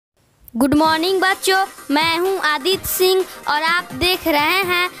Good morning बच्चों, मैं हूं आदित्य सिंह और आप देख रहे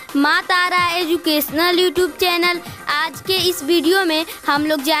हैं माँ तारा एजुकेशनल यूट्यूब चैनल। आज के इस वीडियो में हम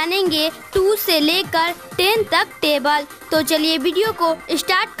लोग जानेंगे 2 से लेकर 10 तक टेबल। तो चलिए वीडियो को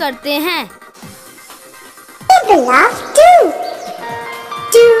स्टार्ट करते हैं। Table of 2.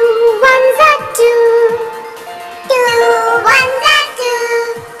 2 ones are 2. 2 ones are 2.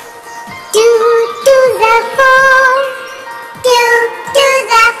 2 twos are 4. 2 twos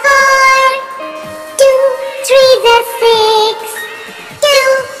are 4. 2 threes are 6. 2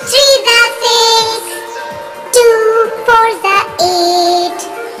 threes are 6. 2 fours are 8.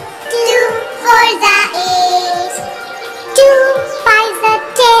 2 fours are 8. 2 fives are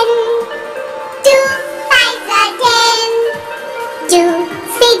 10. 2 fives are 10. 2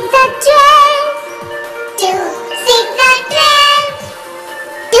 six are 12. 2 six are 12.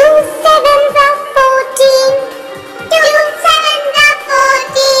 2 sevens are 14. 2 sevens are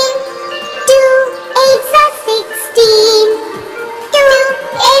 14. 2 eights are 16. 2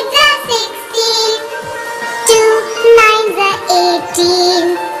 eights are 16. 2 nines are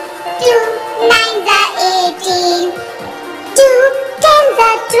 18. 2 nines are 18. 2 tens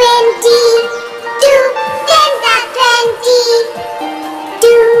are 20. 2 tens are 20.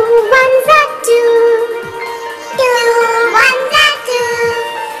 2 ones are 2. 2 ones are 2.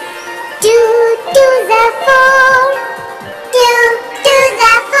 2 twos are 4. 2 twos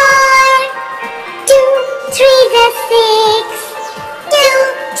are 4. 2 threes are 6. 2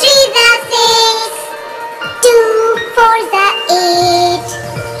 threes are 6. 2 fours are 8.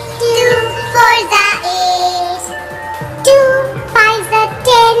 2 fours are 8. 2 fives are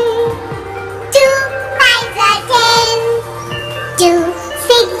 10. 2 fives are 10. 2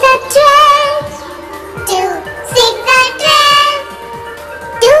 six are 12. 2 six are 12.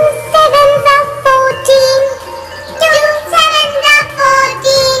 2 sevens are 14. 2 sevens are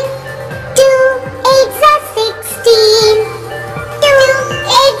 14. 2 eights are 16. 2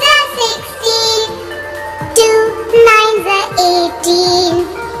 eights are 16. 2 nines are 18.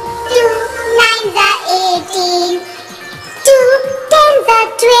 2 nines are 18. 2 tens are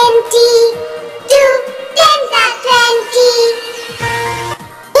 20. 2 tens are 20.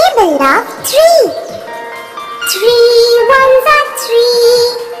 Table of 3. 3 ones are 3.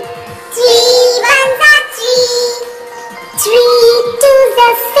 3 ones are 3. 3 twos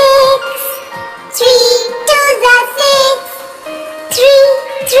are 6. 3 twos are 6. 3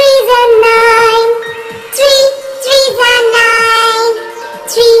 threes are 9. 3 threes are 9.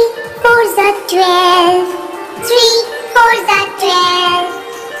 3 fours are 12. 3 fours are 12.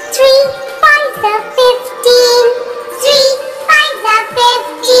 3 fives are 15. 3 fives are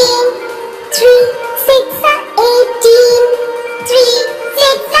 15. 3 six are 18. 3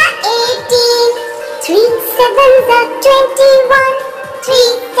 six are 18. 3 sevens are 21. 3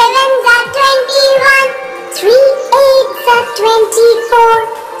 sevens are 21. 3 eights are 24.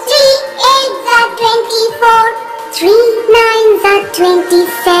 3 eights are 24. 3 nines are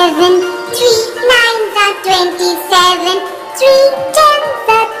 27. 3 nines are 27. 3 tens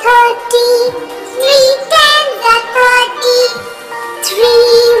are 30. 3 tens are 30. 3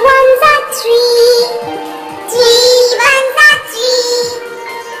 ones are 3. 3 ones are 3.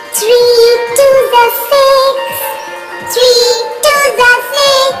 3 twos are 6. 3 twos are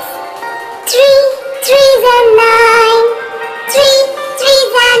 6. 3 threes are 9. 3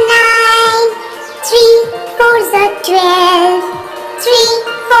 threes are 9. 3 fours are 12. 3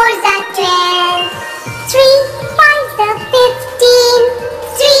 fours are 12. 3 fives are 15.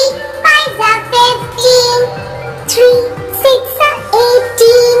 3 fives are 15. 3 six are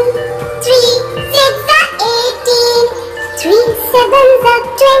 18. 3 six are 18. 3 sevens are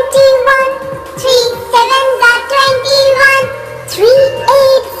 21. 3 sevens are 21. 3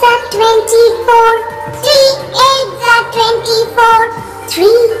 eights are 24. 3 eights are 24.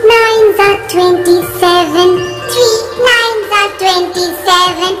 3 nines are 27. 3 nines are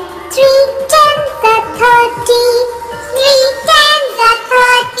 27. 3 tens are 30. 3 tens are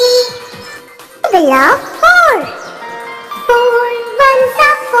 30. Table of 4. 4 ones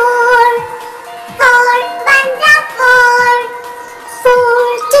are 4. 4 ones are 4. 4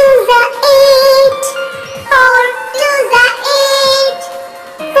 twos are 8. 4 twos are 8.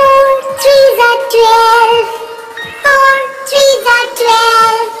 4 threes are 12. 4 threes are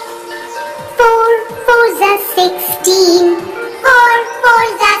 12. 4 fours are 16. 4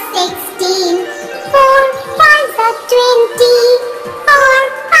 fours are 16. 4 fives are 20. 4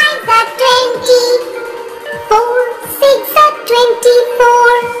 fives are 20. 4 six are 24.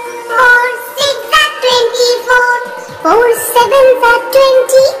 4 six are 24. 4 sevens are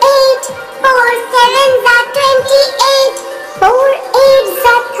 28. 4 sevens are 28. 4 eights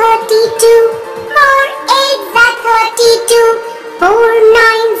are 32. 4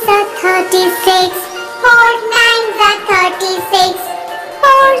 9s are 36. 4 9s are 36.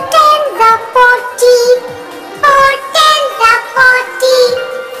 4 10s are 40. 4 10s are 40.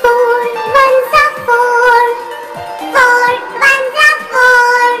 4 1s are 4. 4 1s are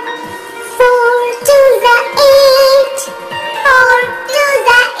 4. 4 2s are 8. 4 2s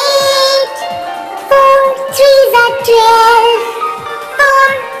are 8. 4 3s are 12.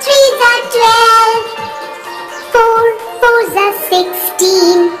 4 3s are 12. 4 4s are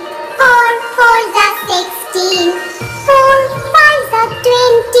 16. 4 4s are 16. 4 5s are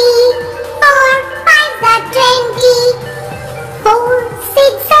 20. 4 5s are 20. 4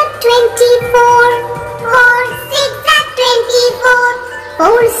 6 are 24. 4 6 are 24.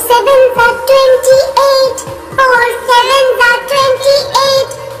 4 7s are 28. 4 7s are 28.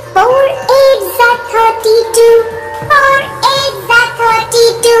 4 8s are 32. 4 8s are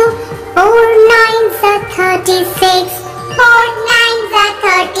 32. 4 9s are 36. 4 9s are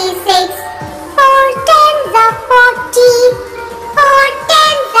 36. 4 10s are 40. 4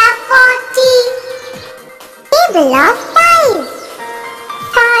 10s are 40. Table of 5.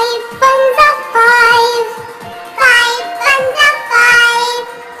 5 1s are 5. 5 1s are 5.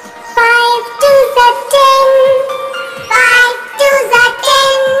 5 2s are 10. 5 2s are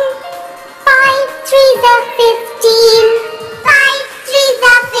 10. 5 3s are 15. 5 3s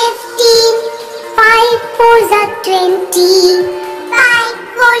are 15. 5 4s are 20. 5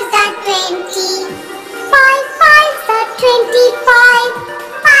 4s are 20. 5 5s are 25.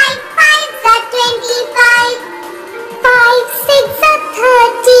 5 5s are 25. 5 6s are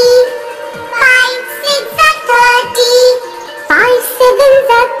 30. 5 6s are 30. 5 7s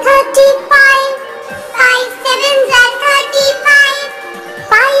are 35. 5 7s are 35.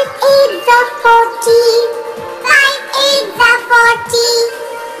 5 8s are 40. 5 8s are 40.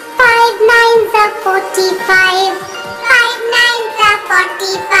 5 9s are 45. 5 9s are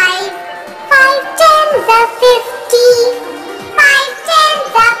 45. 5 10s are 50. 5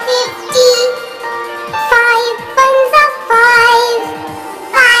 10s are 50. 5 1s are 5.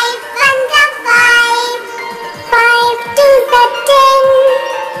 5 1s are 5. 5 2s are 10.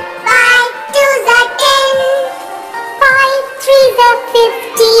 5 2s are 10. 5 3s are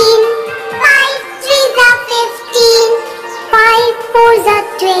 15. 5 3s are 15. 5 4s are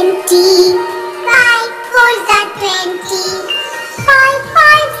 20. 5 4s are 20. 5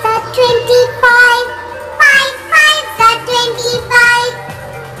 5s are 25. 5 5s are 25.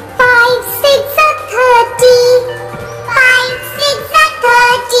 5 6s are 30. 5 6s are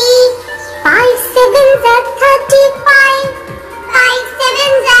 30. 5 7s are 35. 5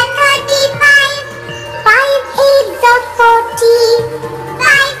 7s are 35. 5 8s are 40.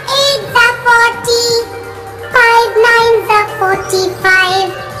 5 8s are 40. 5 9s are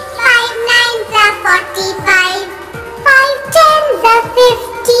 45. 5 9s are 45. 5 10s are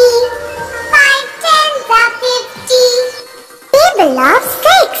 50. 5 10s are 50. Table of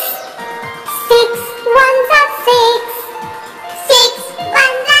 6. 6 1s are 6. 6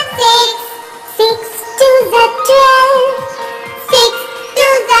 1s are 6. 6 2s are 12. 6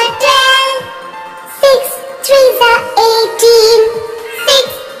 2s are 12. 6 3s are 18.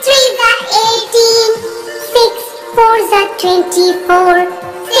 6 3s are 18. 6 4s are 24.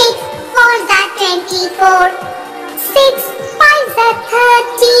 6 4s are 24. 6 5s are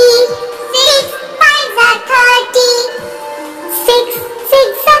 30. 6 5s are 30. 6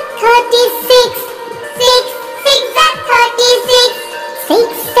 6s are 36. 6 6s are 36. 6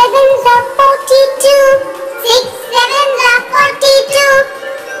 7s are 42. 6 7s are 42.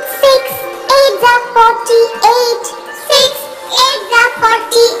 6 8s are 48. 6 8s are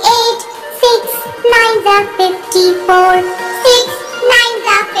 48. 6 9s are 54. 6 9s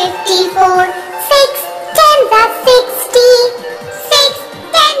are 54. 6 10s are 60. 6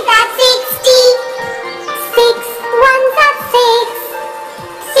 10s are 60. 6 1s are 6.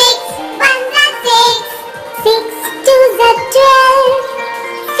 6 1s are 6. 6 2s are 12.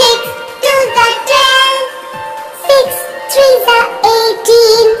 6 2s are 12. 6 3s are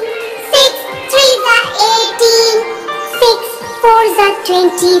 18. 6 3s are 18. 6 4s are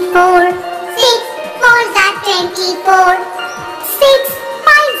 24. 6 4s are 24. 6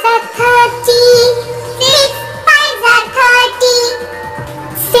 5s are 30.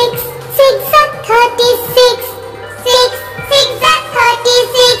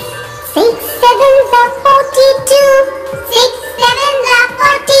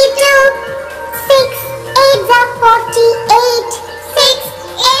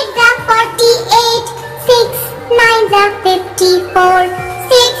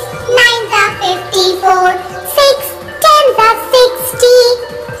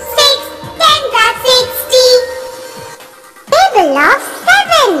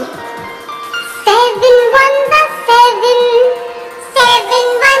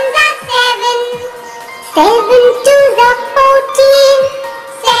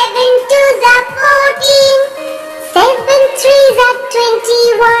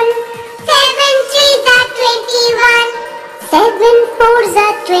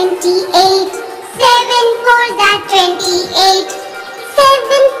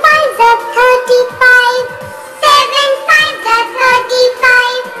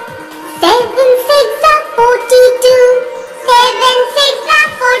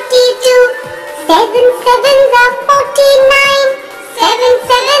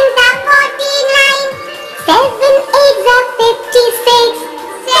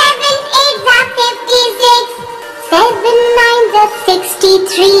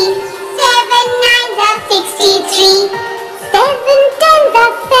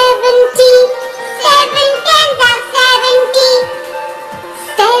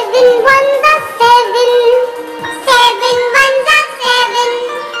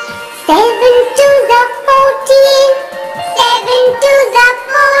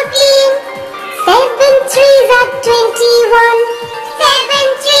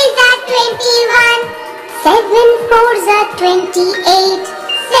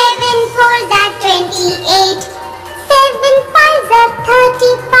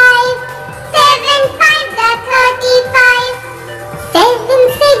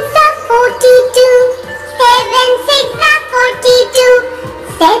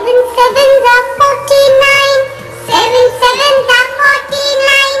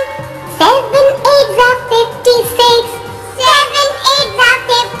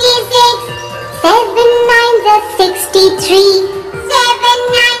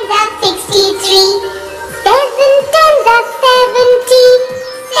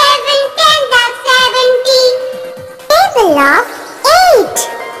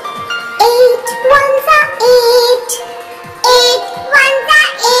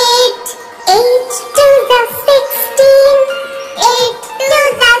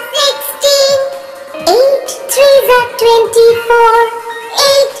 24.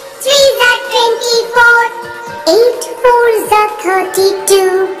 8 3s are 24. 8 4s are 32.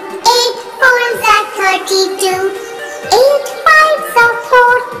 8 4s are 32. 8 5s are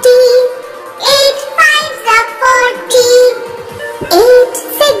 40. 8 5s are 40. 8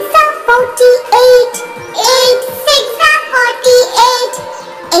 6s are 48. 8 6s are 48.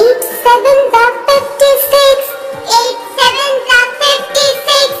 8 7s are 56. 8 7s are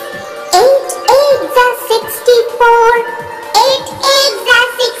 56. 8 8s are 64. 8 8s are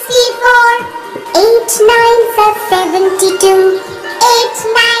 64. 8 9s are 72. 8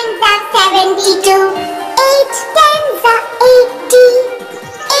 9s are 72. 8 10s are 80.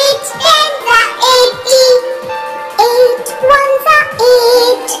 8 10s are 80. 8 1s are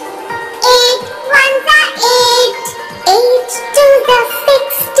 8. 8 1s are 8. 8 2s are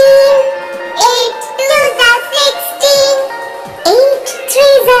 16. 8 2s are 16. 8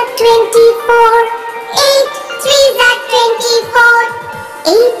 3s are 24. 8 3s are 24.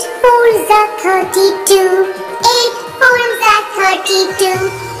 8 4s are 32. 8 4s are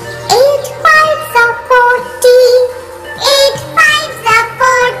 32. 8 5s are 40. 8 5s are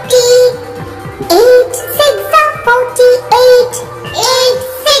 40. 8 6s are 48. 8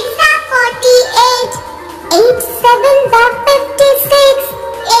 6s are 48. 8 7s are 56.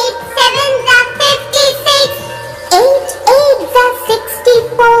 8 7s are 56. 8 8s are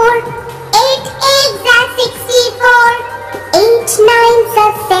 64. 8 8s are 64. 8 9s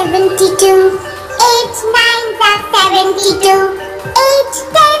are 72. 8 9s are 72. 8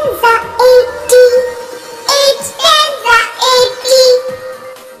 10s are 80. 8 10s are 80.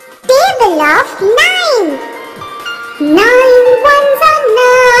 Table of 9. 9 1s are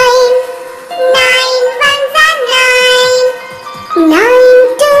 9. 9 1s are 9. 9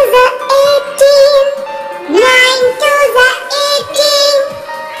 2s are 18. 9 2s are 18.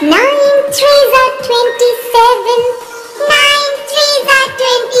 9 3s are 27. 9 3s are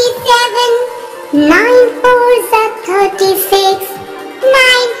 27. 9 4s are 36.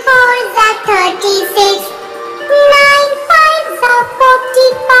 9 4s are 36. 9 5s are 40.